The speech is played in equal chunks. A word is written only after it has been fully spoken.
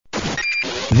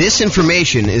This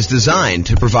information is designed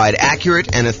to provide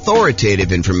accurate and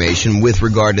authoritative information with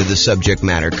regard to the subject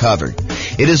matter covered.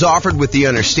 It is offered with the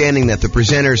understanding that the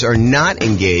presenters are not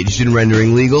engaged in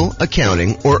rendering legal,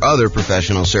 accounting, or other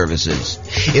professional services.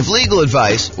 If legal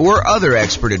advice or other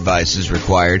expert advice is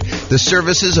required, the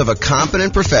services of a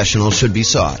competent professional should be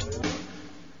sought.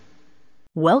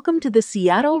 Welcome to the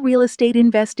Seattle Real Estate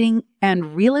Investing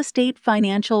and Real Estate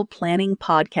Financial Planning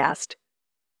Podcast.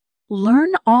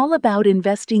 Learn all about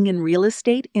investing in real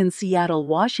estate in Seattle,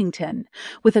 Washington,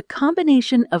 with a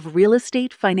combination of real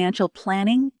estate financial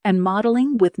planning and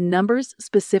modeling with numbers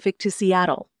specific to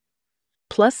Seattle,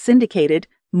 plus syndicated,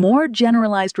 more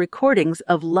generalized recordings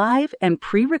of live and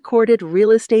pre-recorded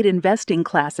real estate investing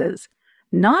classes,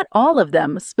 not all of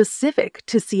them specific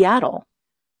to Seattle.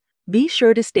 Be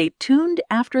sure to stay tuned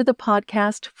after the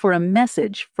podcast for a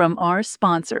message from our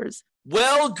sponsors.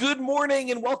 Well, good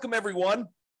morning and welcome, everyone.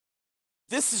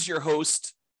 This is your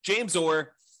host, James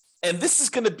Orr, and this is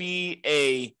going to be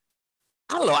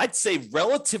I'd say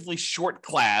relatively short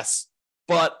class,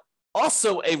 but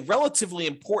also a relatively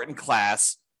important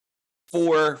class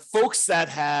for folks that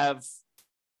have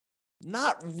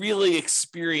not really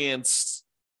experienced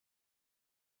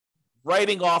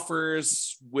writing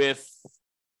offers with,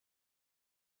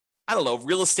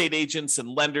 real estate agents and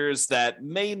lenders that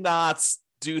may not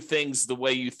do things the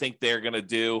way you think they're going to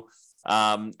do.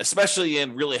 Especially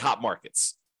in really hot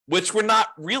markets, which we're not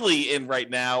really in right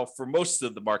now for most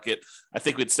of the market. I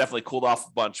think it's definitely cooled off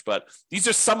a bunch, but these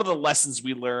are some of the lessons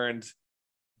we learned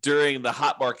during the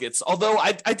hot markets. Although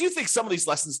I do think some of these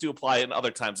lessons do apply in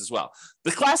other times as well.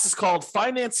 The class is called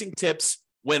Financing Tips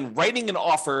When Writing an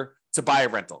Offer to Buy a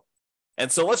Rental.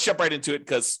 And so let's jump right into it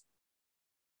because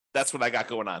that's what I got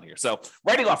going on here. So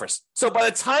writing offers. So by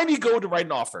the time you go to write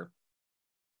an offer,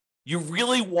 you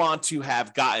really want to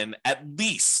have gotten at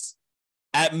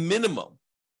minimum,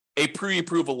 a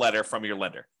pre-approval letter from your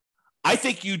lender. I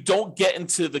think you don't get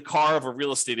into the car of a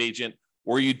real estate agent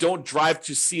or you don't drive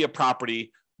to see a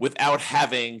property without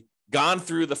having gone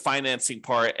through the financing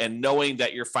part and knowing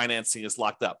that your financing is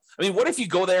locked up. I mean, what if you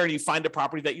go there and you find a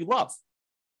property that you love?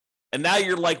 And now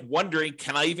you're like wondering,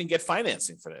 can I even get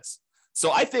financing for this?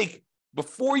 So I think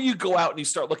before you go out and you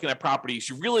start looking at properties,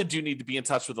 you really do need to be in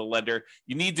touch with a lender.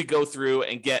 You need to go through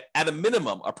and get, at a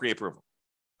minimum, a pre-approval.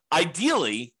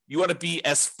 Ideally, you want to be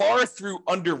as far through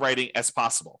underwriting as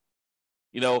possible.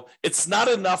 It's not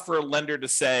enough for a lender to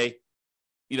say,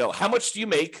 how much do you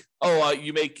make? Oh,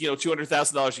 you make,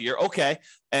 $200,000 a year. Okay.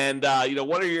 And,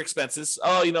 what are your expenses?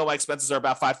 Oh, my expenses are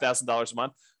about $5,000 a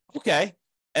month. Okay.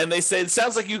 And they say, it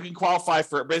sounds like you can qualify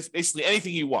for basically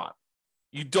anything you want.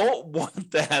 You don't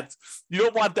want that. You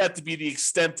don't want that to be the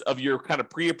extent of your kind of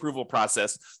pre-approval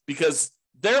process, because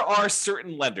there are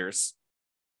certain lenders,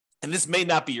 and this may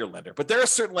not be your lender, but there are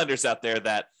certain lenders out there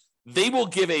that they will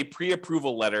give a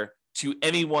pre-approval letter to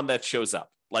anyone that shows up.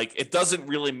 Like, it doesn't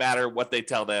really matter what they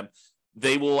tell them.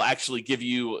 They will actually give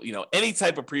you, any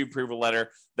type of pre-approval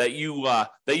letter that you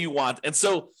want. And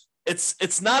so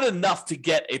it's not enough to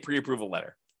get a pre-approval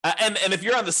letter. And if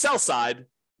you're on the sell side,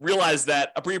 realize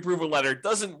that a pre-approval letter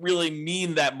doesn't really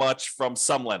mean that much from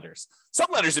some lenders. Some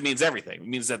lenders, it means everything. It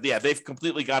means that, they've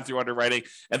completely gone through underwriting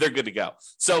and they're good to go.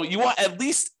 So you want at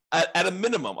least at a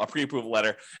minimum, a pre-approval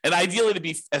letter, and ideally to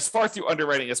be as far through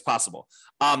underwriting as possible.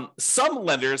 Some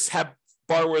lenders have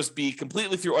borrowers be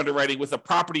completely through underwriting with a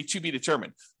property to be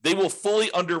determined. They will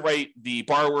fully underwrite the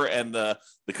borrower and the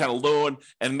kind of loan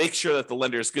and make sure that the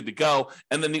lender is good to go.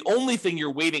 And then the only thing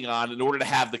you're waiting on in order to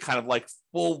have the kind of like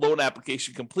full loan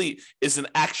application complete is an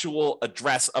actual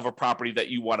address of a property that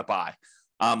you want to buy.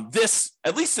 This,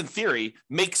 at least in theory,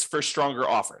 makes for stronger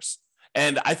offers.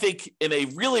 And I think in a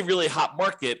really, really hot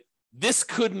market, this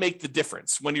could make the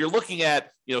difference when you're looking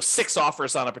at, 6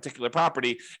 offers on a particular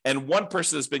property and one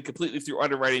person has been completely through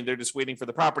underwriting. They're just waiting for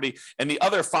the property. And the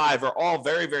other 5 are all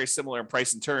very, very similar in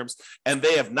price and terms, and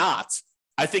they have not.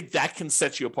 I think that can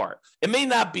set you apart. It may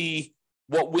not be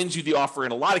what wins you the offer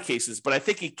in a lot of cases, but I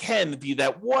think it can be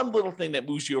that one little thing that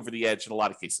moves you over the edge in a lot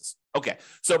of cases. Okay.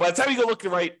 So by the time you go look to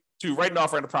write an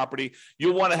offer on a property,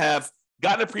 you'll want to have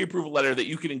gotten a pre-approval letter that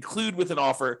you can include with an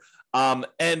offer.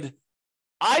 And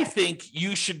I think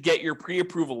you should get your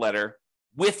pre-approval letter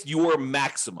with your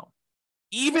maximum,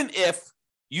 even if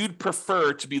you'd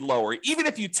prefer to be lower. Even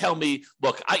if you tell me,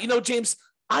 look, James,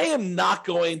 I am not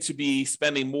going to be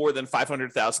spending more than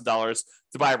 $500,000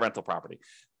 to buy a rental property,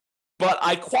 but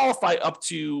I qualify up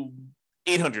to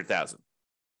 $800,000.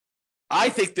 I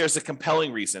think there's a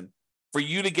compelling reason for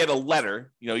you to get a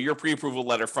letter, your pre-approval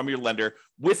letter from your lender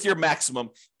with your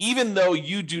maximum, even though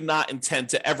you do not intend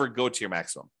to ever go to your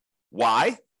maximum.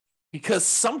 Why? Because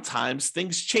sometimes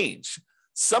things change.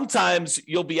 sometimes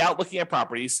you'll be out looking at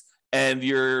properties and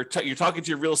you're talking to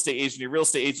your real estate agent. Your real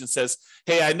estate agent says,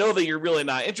 hey, I know that you're really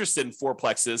not interested in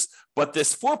fourplexes, but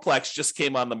this fourplex just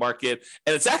came on the market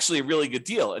and it's actually a really good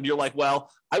deal. And you're like,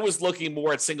 well, I was looking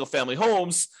more at single family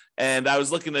homes and I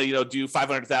was looking to, do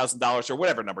 $500,000 or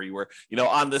whatever number you were,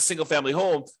 on the single family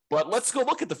home, but let's go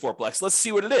look at the fourplex. Let's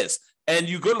see what it is. And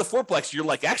you go to the fourplex, you're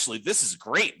like, actually, this is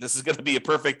great. This is going to be a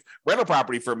perfect rental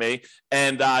property for me.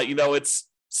 And, it's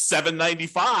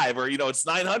 $795 or, it's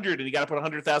 $900 and you got to put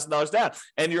 $100,000 down.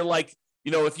 And you're like,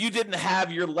 if you didn't have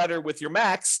your letter with your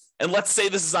max, and let's say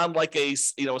this is on like a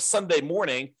Sunday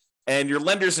morning and your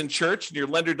lender's in church and your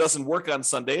lender doesn't work on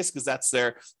Sundays because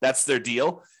that's their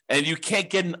deal. And you can't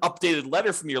get an updated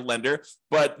letter from your lender,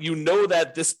 but you know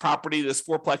that this property, this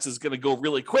fourplex is going to go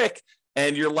really quick.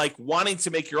 And you're like wanting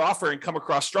to make your offer and come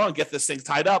across strong, get this thing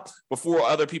tied up before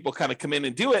other people kind of come in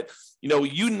and do it.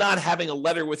 You not having a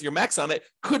letter with your max on it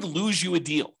could lose you a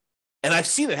deal. And I've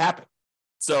seen it happen.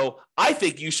 So I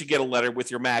think you should get a letter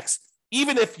with your max,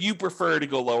 even if you prefer to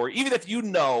go lower, even if you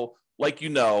know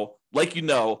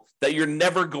that you're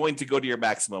never going to go to your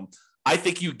maximum. I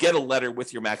think you get a letter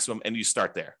with your maximum and you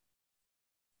start there.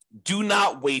 Do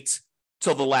not wait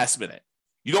till the last minute.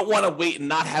 You don't want to wait and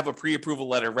not have a pre-approval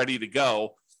letter ready to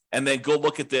go and then go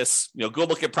look at this, go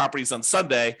look at properties on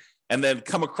Sunday and then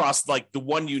come across like the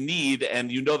one you need.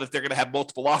 And you know that they're going to have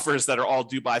multiple offers that are all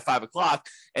due by 5:00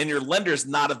 and your lender's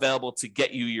not available to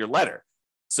get you your letter.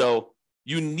 So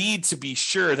you need to be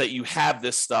sure that you have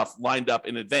this stuff lined up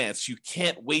in advance. You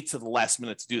can't wait till the last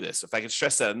minute to do this. If I can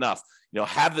stress that enough,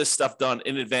 have this stuff done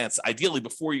in advance, ideally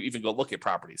before you even go look at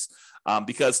properties,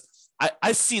 because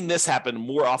I've seen this happen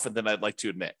more often than I'd like to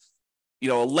admit.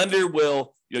 A lender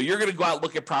will, you're going to go out and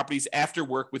look at properties after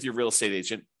work with your real estate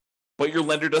agent, but your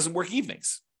lender doesn't work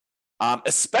evenings,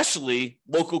 especially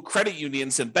local credit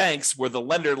unions and banks where the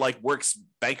lender works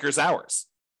bankers hours,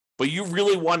 but you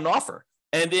really want an offer.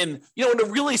 And in a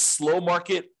really slow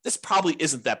market, this probably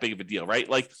isn't that big of a deal, right?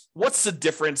 Like, what's the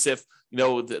difference if,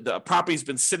 the property's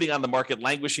been sitting on the market,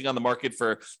 languishing on the market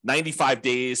for 95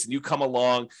 days, and you come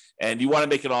along and you want to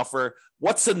make an offer?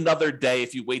 What's another day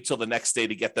if you wait till the next day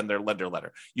to get them their lender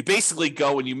letter? You basically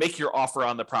go and you make your offer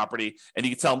on the property and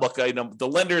you tell them, look, the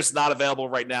lender's not available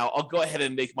right now. I'll go ahead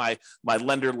and make my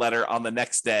lender letter on the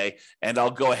next day, and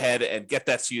I'll go ahead and get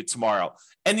that to you tomorrow.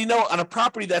 And, on a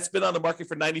property that's been on the market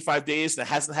for 95 days and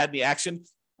hasn't had any action,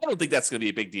 I don't think that's going to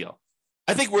be a big deal.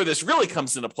 I think where this really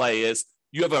comes into play is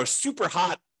you have a super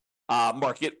hot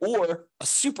market or a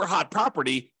super hot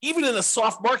property, even in a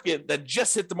soft market that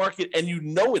just hit the market, and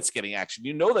it's getting action.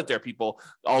 That there are people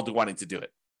all wanting to do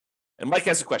it. And Mike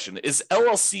has a question. Is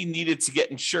LLC needed to get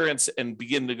insurance and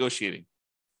begin negotiating?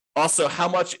 Also, how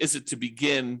much is it to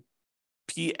begin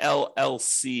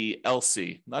PLLC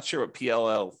LC? Not sure what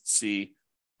PLLC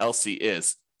LC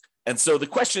is. And so the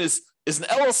question is an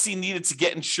LLC needed to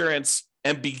get insurance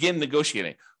and begin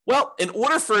negotiating? Well, in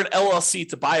order for an LLC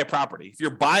to buy a property, if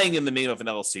you're buying in the name of an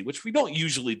LLC, which we don't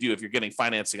usually do if you're getting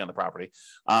financing on the property,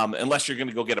 unless you're going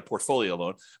to go get a portfolio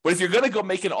loan. But if you're going to go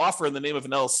make an offer in the name of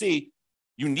an LLC,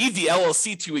 you need the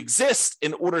LLC to exist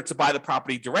in order to buy the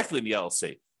property directly in the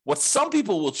LLC. What some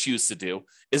people will choose to do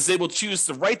is they will choose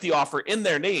to write the offer in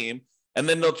their name, and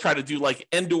then they'll try to do like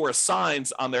endorse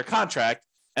signs on their contract,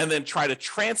 and then try to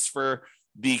transfer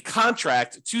the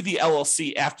contract to the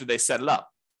LLC after they set it up.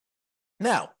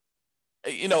 Now,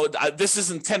 this is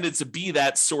intended to be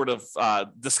that sort of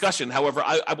discussion. However,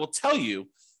 I will tell you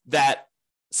that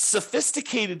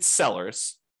sophisticated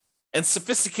sellers and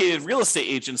sophisticated real estate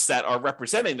agents that are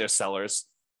representing their sellers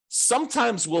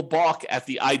sometimes will balk at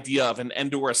the idea of an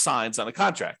endorse signs on a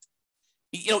contract.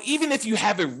 Even if you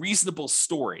have a reasonable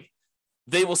story,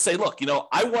 they will say, look,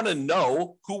 I want to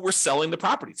know who we're selling the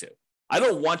property to. I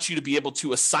don't want you to be able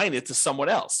to assign it to someone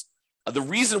else. The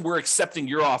reason we're accepting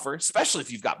your offer, especially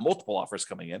if you've got multiple offers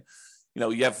coming in,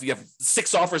 you have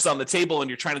 6 offers on the table and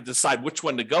you're trying to decide which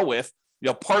one to go with.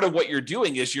 Part of what you're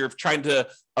doing is you're trying to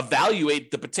evaluate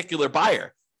the particular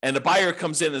buyer. And the buyer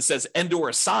comes in and says,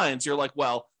 endorse signs. You're like,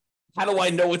 well, how do I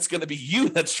know it's going to be you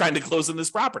that's trying to close on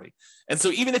this property? And so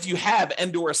even if you have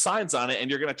endorse signs on it and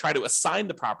you're going to try to assign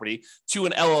the property to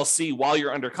an LLC while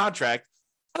you're under contract,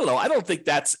 I don't think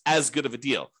that's as good of a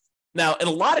deal. Now, in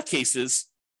a lot of cases,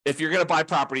 if you're going to buy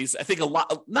properties, I think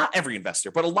not every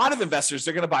investor, but a lot of investors,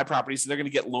 they're going to buy properties and they're going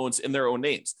to get loans in their own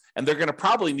names. And they're going to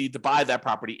probably need to buy that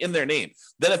property in their name.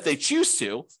 Then if they choose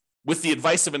to, with the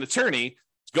advice of an attorney,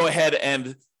 go ahead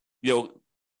and,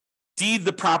 deed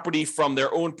the property from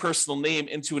their own personal name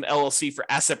into an LLC for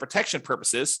asset protection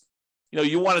purposes,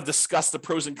 you want to discuss the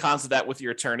pros and cons of that with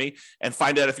your attorney and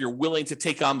find out if you're willing to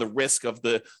take on the risk of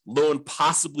the loan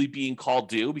possibly being called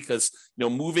due, because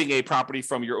moving a property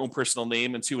from your own personal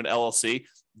name into an LLC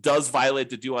does violate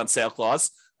the due on sale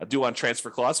clause, a due on transfer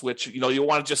clause, which you'll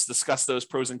want to just discuss those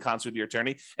pros and cons with your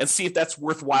attorney and see if that's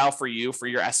worthwhile for you for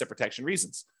your asset protection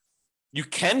reasons. You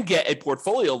can get a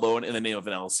portfolio loan in the name of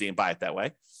an LLC and buy it that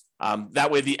way. That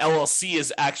way, the LLC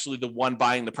is actually the one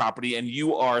buying the property, and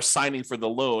you are signing for the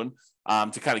loan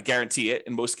to kind of guarantee it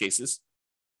in most cases,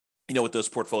 with those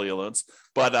portfolio loans.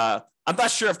 But I'm not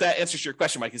sure if that answers your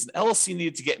question, Mike. Is an LLC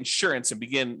needed to get insurance and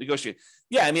begin negotiating?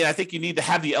 Yeah, I think you need to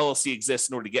have the LLC exist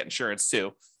in order to get insurance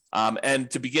too. And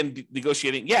to begin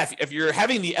negotiating, if you're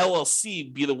having the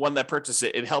LLC be the one that purchases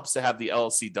it, it helps to have the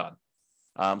LLC done.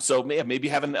 So maybe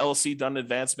having an LLC done in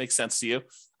advance makes sense to you.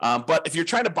 But if you're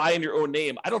trying to buy in your own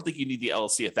name, I don't think you need the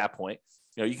LLC at that point.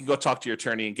 You can go talk to your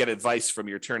attorney and get advice from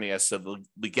your attorney as to the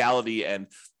legality and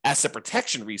asset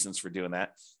protection reasons for doing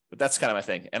that. But that's kind of my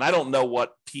thing. And I don't know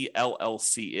what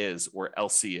PLLC is or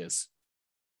LC is.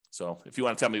 So if you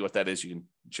want to tell me what that is, you can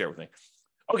share with me.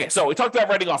 Okay, so we talked about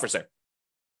writing offers there.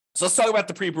 So let's talk about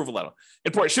the pre-approval letter.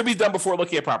 Important, should be done before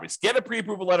looking at properties. Get a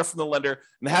pre-approval letter from the lender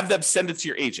and have them send it to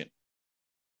your agent.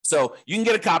 So you can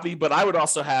get a copy, but I would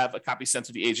also have a copy sent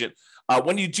to the agent.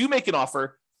 When you do make an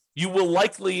offer, you will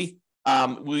likely,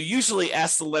 we'll usually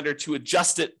ask the lender to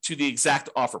adjust it to the exact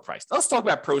offer price. Now, let's talk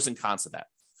about pros and cons of that.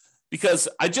 Because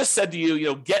I just said to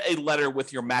you, get a letter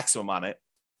with your maximum on it.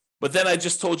 But then I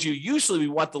just told you, usually we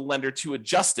want the lender to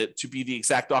adjust it to be the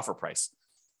exact offer price.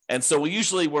 And so we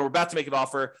usually, when we're about to make an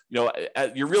offer, your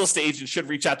real estate agent should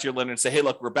reach out to your lender and say, hey,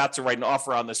 look, we're about to write an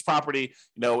offer on this property.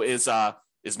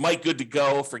 Is Mike good to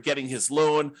go for getting his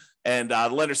loan? And the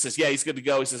lender says, yeah, he's good to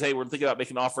go. He says, hey, we're thinking about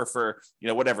making an offer for,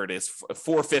 whatever it is,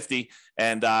 $450.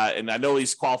 And I know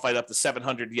he's qualified up to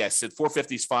 $700. Yes, said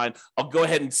 $450 is fine. I'll go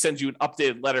ahead and send you an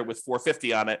updated letter with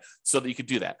 $450 on it so that you can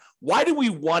do that. Why do we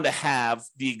want to have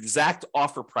the exact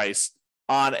offer price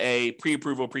on a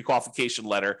pre-approval, pre-qualification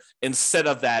letter instead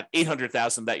of that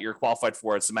 $800,000 that you're qualified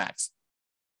for as the max?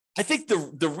 I think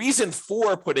the reason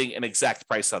for putting an exact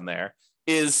price on there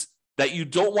is that you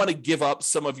don't want to give up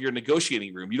some of your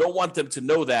negotiating room. You don't want them to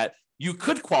know that you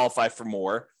could qualify for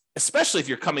more, especially if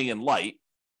you're coming in light.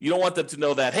 You don't want them to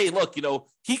know that, hey, look,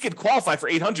 he could qualify for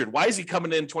 $800. Why is he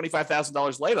coming in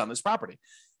 $25,000 light on this property?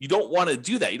 You don't want to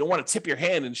do that. You don't want to tip your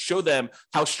hand and show them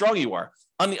how strong you are.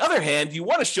 On the other hand, you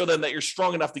want to show them that you're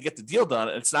strong enough to get the deal done,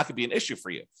 and it's not going to be an issue for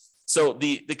you. So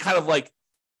the kind of like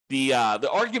the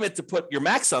argument to put your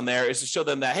max on there is to show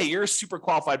them that, hey, you're a super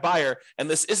qualified buyer, and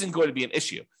this isn't going to be an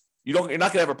issue. You're not going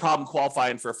to have a problem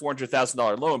qualifying for a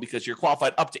 $400,000 loan because you're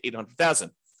qualified up to $800,000.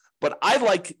 But I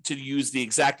like to use the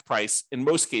exact price in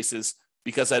most cases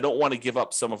because I don't want to give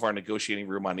up some of our negotiating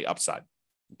room on the upside.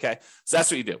 Okay, so that's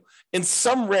what you do. In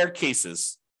some rare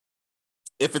cases,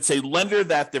 if it's a lender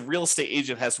that the real estate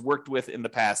agent has worked with in the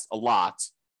past a lot,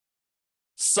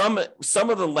 some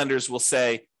of the lenders will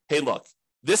say, hey, look,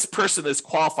 this person is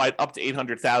qualified up to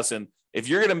 $800,000. If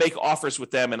you're going to make offers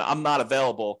with them and I'm not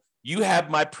available, you have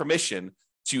my permission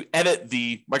to edit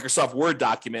the Microsoft Word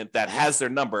document that has their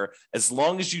number as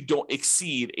long as you don't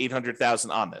exceed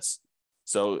 $800,000 on this.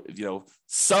 So,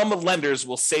 some lenders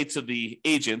will say to the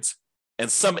agent,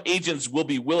 and some agents will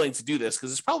be willing to do this because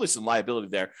there's probably some liability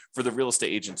there for the real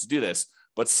estate agent to do this.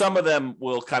 But some of them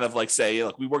will kind of like say,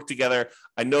 look, we work together.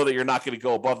 I know that you're not going to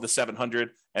go above the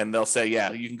 700. And they'll say,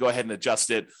 yeah, you can go ahead and adjust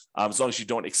it as long as you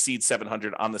don't exceed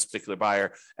 700 on this particular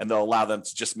buyer. And they'll allow them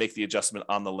to just make the adjustment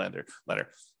on the letter.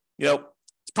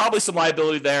 It's probably some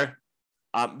liability there.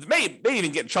 May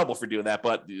even get in trouble for doing that.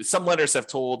 But some lenders have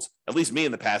told, at least me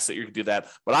in the past, that you can do that.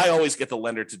 But I always get the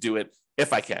lender to do it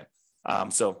if I can.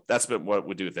 So that's been what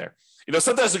we do there.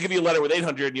 Sometimes they'll give you a letter with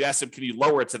 800 and you ask them, can you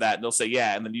lower it to that? And they'll say,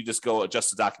 yeah. And then you just go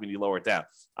adjust the document, and you lower it down.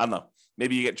 I don't know.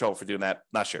 Maybe you get in trouble for doing that.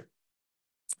 Not sure.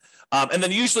 And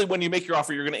then usually when you make your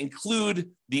offer, you're going to include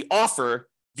the offer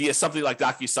via something like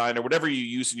DocuSign or whatever you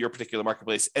use in your particular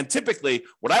marketplace. And typically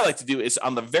what I like to do is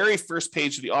on the very first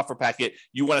page of the offer packet,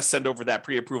 you want to send over that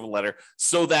pre-approval letter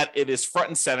so that it is front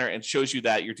and center and shows you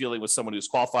that you're dealing with someone who's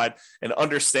qualified and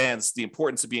understands the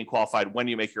importance of being qualified when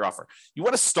you make your offer. You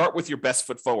want to start with your best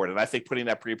foot forward. And I think putting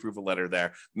that pre-approval letter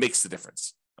there makes the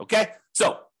difference. Okay.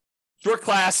 So short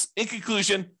class, in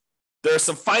conclusion, there are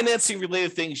some financing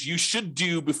related things you should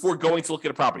do before going to look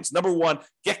at properties. Number one,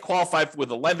 get qualified with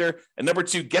a lender. And number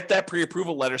two, get that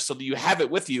pre-approval letter so that you have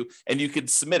it with you and you can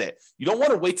submit it. You don't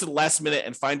want to wait to the last minute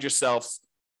and find yourself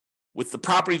with the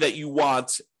property that you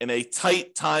want in a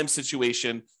tight time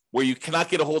situation where you cannot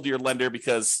get a hold of your lender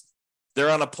because they're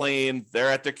on a plane,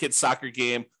 they're at their kid's soccer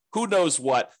game, who knows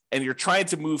what, and you're trying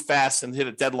to move fast and hit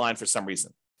a deadline for some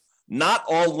reason. Not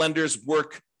all lenders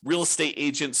work real estate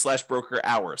agent / broker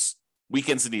hours,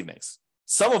 weekends and evenings.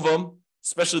 Some of them,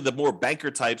 especially the more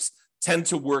banker types, tend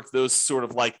to work those sort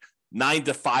of like 9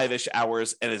 to 5-ish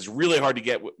hours, and it's really hard to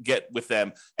get with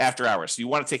them after hours. So you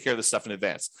want to take care of this stuff in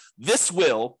advance. This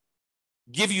will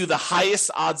give you the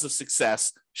highest odds of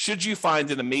success should you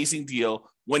find an amazing deal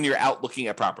when you're out looking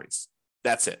at properties.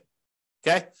 That's it.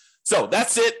 Okay? So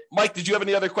that's it. Mike, did you have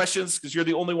any other questions? Because you're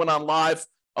the only one on live.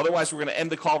 Otherwise, we're going to end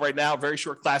the call right now. Very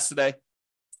short class today.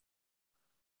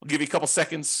 I'll give you a couple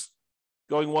seconds.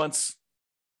 Going once.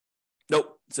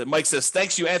 Nope. So Mike says,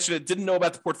 thanks, you answered it. Didn't know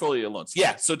about the portfolio loans.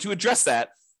 Yeah, so to address that,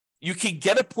 you can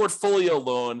get a portfolio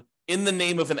loan in the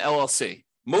name of an LLC.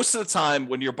 Most of the time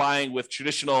when you're buying with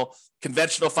traditional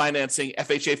conventional financing,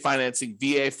 FHA financing,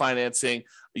 VA financing,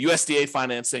 USDA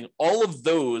financing, all of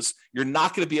those, you're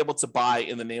not going to be able to buy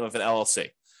in the name of an LLC.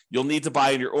 You'll need to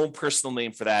buy in your own personal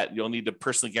name for that. You'll need to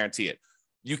personally guarantee it.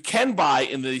 You can buy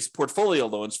in these portfolio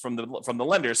loans from the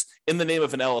lenders in the name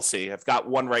of an LLC. I've got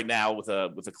one right now with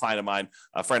a client of mine,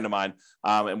 a friend of mine,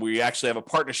 and we actually have a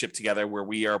partnership together where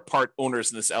we are part owners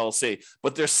in this LLC.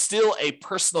 But there's still a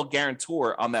personal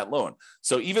guarantor on that loan.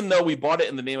 So even though we bought it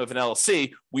in the name of an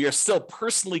LLC, we are still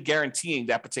personally guaranteeing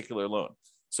that particular loan.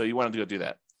 So you want to go do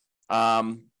that.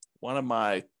 One of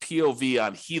my POV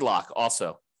on HELOC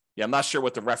also. Yeah, I'm not sure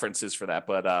what the reference is for that,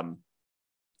 but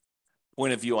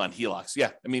point of view on HELOCs.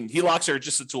 Yeah, I mean, HELOCs are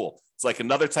just a tool. It's like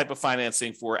another type of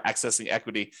financing for accessing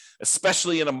equity,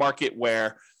 especially in a market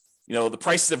where, you know, the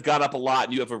prices have gone up a lot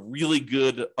and you have a really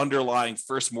good underlying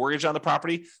first mortgage on the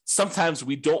property. Sometimes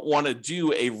we don't want to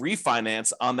do a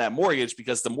refinance on that mortgage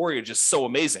because the mortgage is so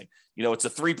amazing. You know, it's a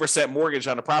 3% mortgage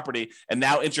on a property and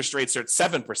now interest rates are at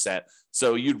 7%.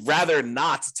 So you'd rather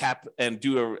not tap and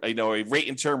do a rate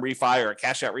and term refi or a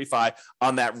cash out refi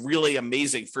on that really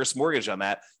amazing first mortgage on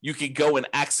that. You could go and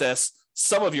access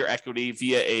some of your equity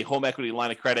via a home equity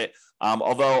line of credit.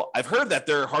 Although I've heard that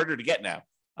they're harder to get now.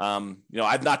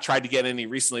 I've not tried to get any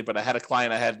recently, but I had a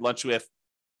client I had lunch with.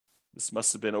 This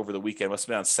must have been over the weekend, must have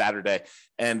been on Saturday.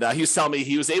 And he was telling me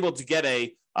he was able to get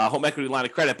a home equity line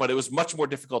of credit, but it was much more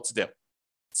difficult to do.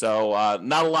 So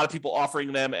not a lot of people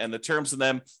offering them, and the terms of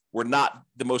them were not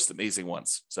the most amazing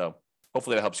ones. So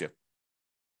hopefully that helps you.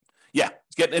 Yeah,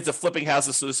 getting into flipping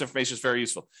houses, so this information is very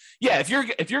useful. Yeah, if you're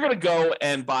going to go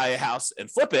and buy a house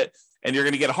and flip it, and you're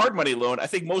going to get a hard money loan, I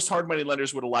think most hard money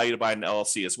lenders would allow you to buy an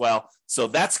LLC as well. So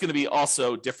that's going to be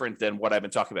also different than what I've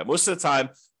been talking about. Most of the time,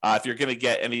 if you're going to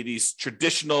get any of these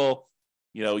traditional,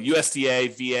 USDA,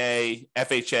 VA,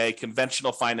 FHA,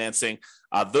 conventional financing,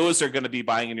 those are going to be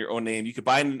buying in your own name. You could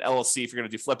buy in an LLC if you're going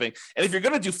to do flipping. And if you're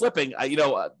going to do flipping,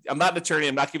 I'm not an attorney.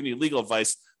 I'm not giving you legal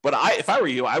advice, but if I were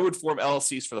you, I would form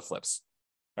LLCs for the flips.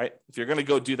 Right? If you're going to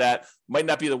go do that, might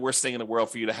not be the worst thing in the world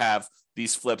for you to have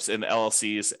these flips in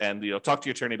LLCs and, talk to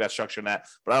your attorney about structuring that,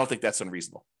 but I don't think that's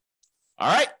unreasonable.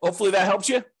 All right. Hopefully that helped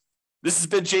you. This has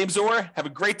been James Orr. Have a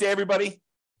great day, everybody.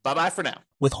 Bye-bye for now.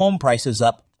 With home prices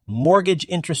up, mortgage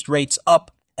interest rates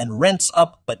up, and rents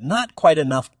up, but not quite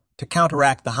enough to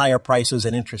counteract the higher prices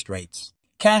and interest rates.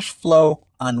 Cash flow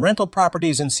on rental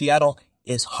properties in Seattle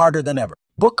is harder than ever.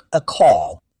 Book a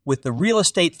call with the Real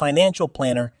Estate Financial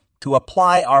Planner to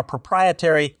apply our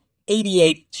proprietary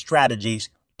 88 strategies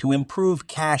to improve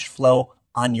cash flow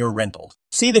on your rentals.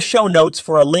 See the show notes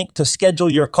for a link to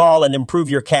schedule your call and improve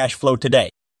your cash flow today.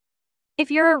 If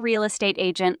you're a real estate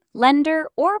agent, lender,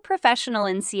 or professional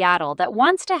in Seattle that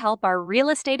wants to help our real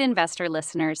estate investor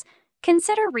listeners,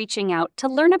 consider reaching out to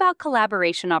learn about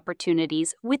collaboration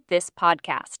opportunities with this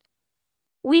podcast.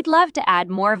 We'd love to add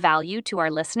more value to our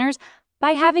listeners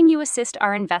by having you assist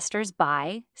our investors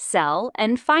buy, sell,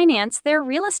 and finance their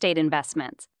real estate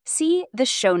investments. See the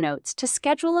show notes to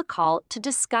schedule a call to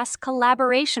discuss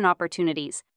collaboration opportunities.